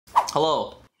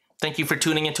Hello, thank you for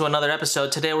tuning into another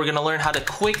episode. Today we're going to learn how to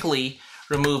quickly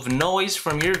remove noise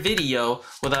from your video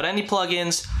without any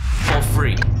plugins, for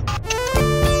free.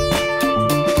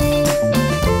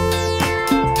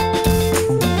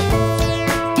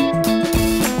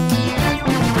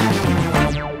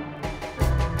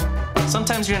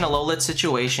 Sometimes you're in a low lit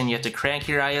situation, you have to crank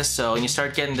your ISO and you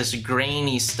start getting this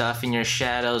grainy stuff in your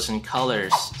shadows and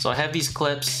colors. So I have these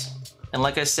clips, and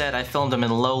like I said, I filmed them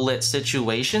in low lit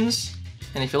situations.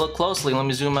 And if you look closely, let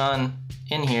me zoom on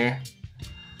in here,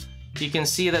 you can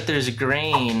see that there's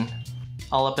grain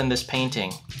all up in this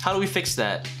painting. How do we fix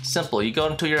that? Simple, you go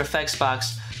into your effects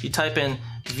box, you type in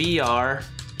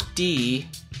VRD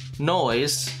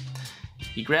noise,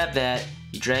 you grab that,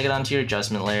 you drag it onto your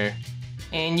adjustment layer,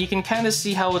 and you can kind of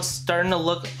see how it's starting to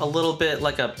look a little bit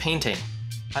like a painting.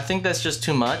 I think that's just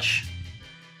too much.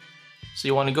 So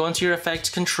you want to go into your effects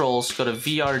controls, go to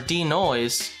VRD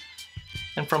noise,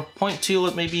 and from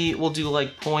 0.2, maybe we'll do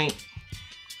like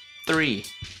 0.3.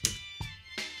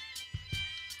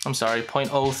 I'm sorry,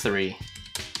 0.03.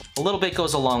 A little bit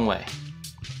goes a long way.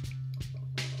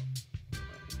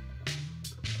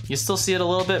 You still see it a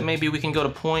little bit? Maybe we can go to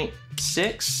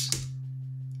 0.6.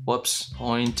 Whoops,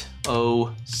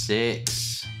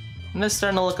 0.06. And that's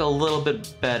starting to look a little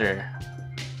bit better.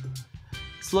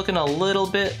 It's looking a little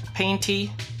bit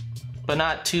painty, but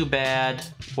not too bad,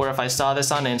 where if I saw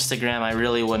this on Instagram, I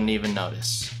really wouldn't even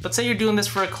notice. But say you're doing this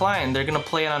for a client, they're gonna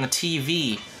play it on a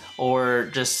TV, or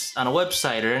just on a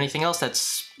website, or anything else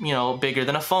that's, you know, bigger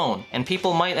than a phone. And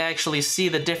people might actually see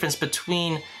the difference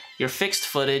between your fixed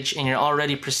footage and your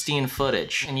already pristine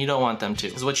footage, and you don't want them to.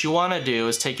 Because what you want to do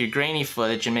is take your grainy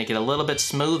footage and make it a little bit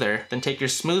smoother, then take your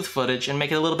smooth footage and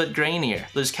make it a little bit grainier.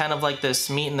 There's kind of like this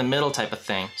meet in the middle type of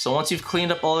thing. So once you've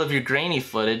cleaned up all of your grainy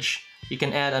footage, you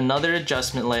can add another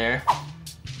adjustment layer,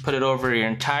 put it over your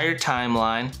entire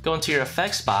timeline, go into your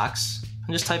effects box,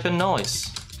 and just type in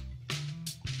noise.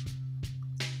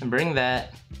 And bring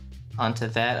that onto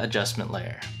that adjustment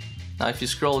layer. Now if you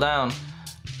scroll down,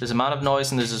 there's amount of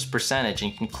noise and there's this percentage,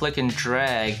 and you can click and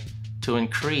drag to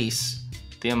increase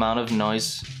the amount of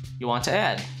noise you want to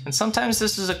add. And sometimes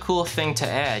this is a cool thing to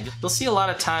add. You'll see a lot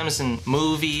of times in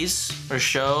movies or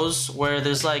shows where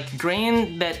there's like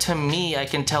grain that to me I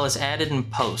can tell is added in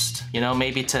post. You know,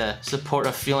 maybe to support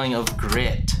a feeling of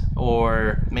grit,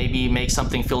 or maybe make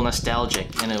something feel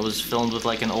nostalgic and it was filmed with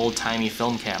like an old-timey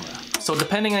film camera. So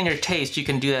depending on your taste, you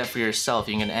can do that for yourself.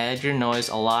 You can add your noise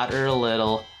a lot or a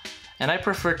little. And I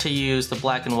prefer to use the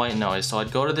black and white noise, so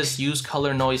I'd go to this use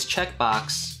color noise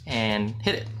checkbox and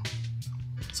hit it.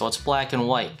 So it's black and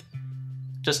white.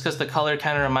 Just because the color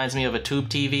kind of reminds me of a tube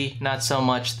TV, not so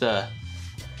much the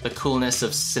coolness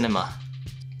of cinema.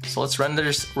 So let's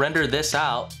render this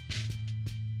out.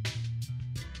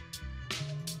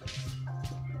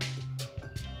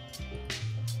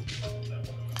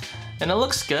 And it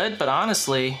looks good, but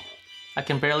honestly, I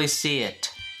can barely see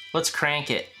it. Let's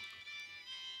crank it,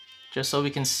 just so we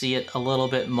can see it a little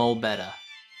bit more better.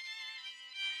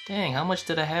 Dang, how much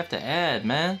did I have to add,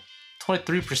 man?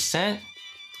 23%?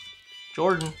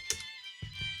 Jordan.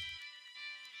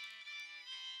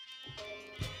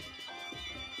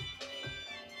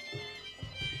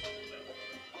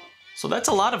 So that's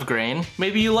a lot of grain.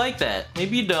 Maybe you like that,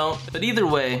 maybe you don't. But either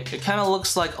way, it kind of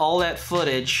looks like all that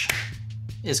footage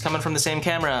is coming from the same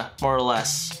camera, more or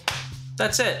less.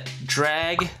 That's it.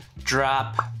 Drag,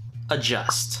 drop,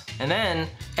 adjust, and then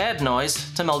add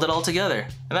noise to meld it all together.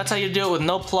 And that's how you do it with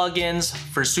no plugins,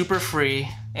 for super free.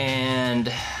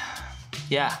 And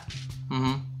yeah,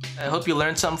 I hope you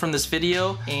learned something from this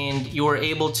video and you were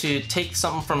able to take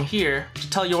something from here to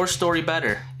tell your story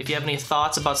better. If you have any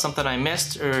thoughts about something I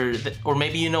missed, or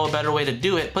maybe you know a better way to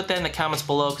do it, put that in the comments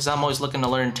below, because I'm always looking to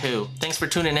learn too. Thanks for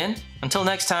tuning in. Until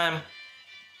next time,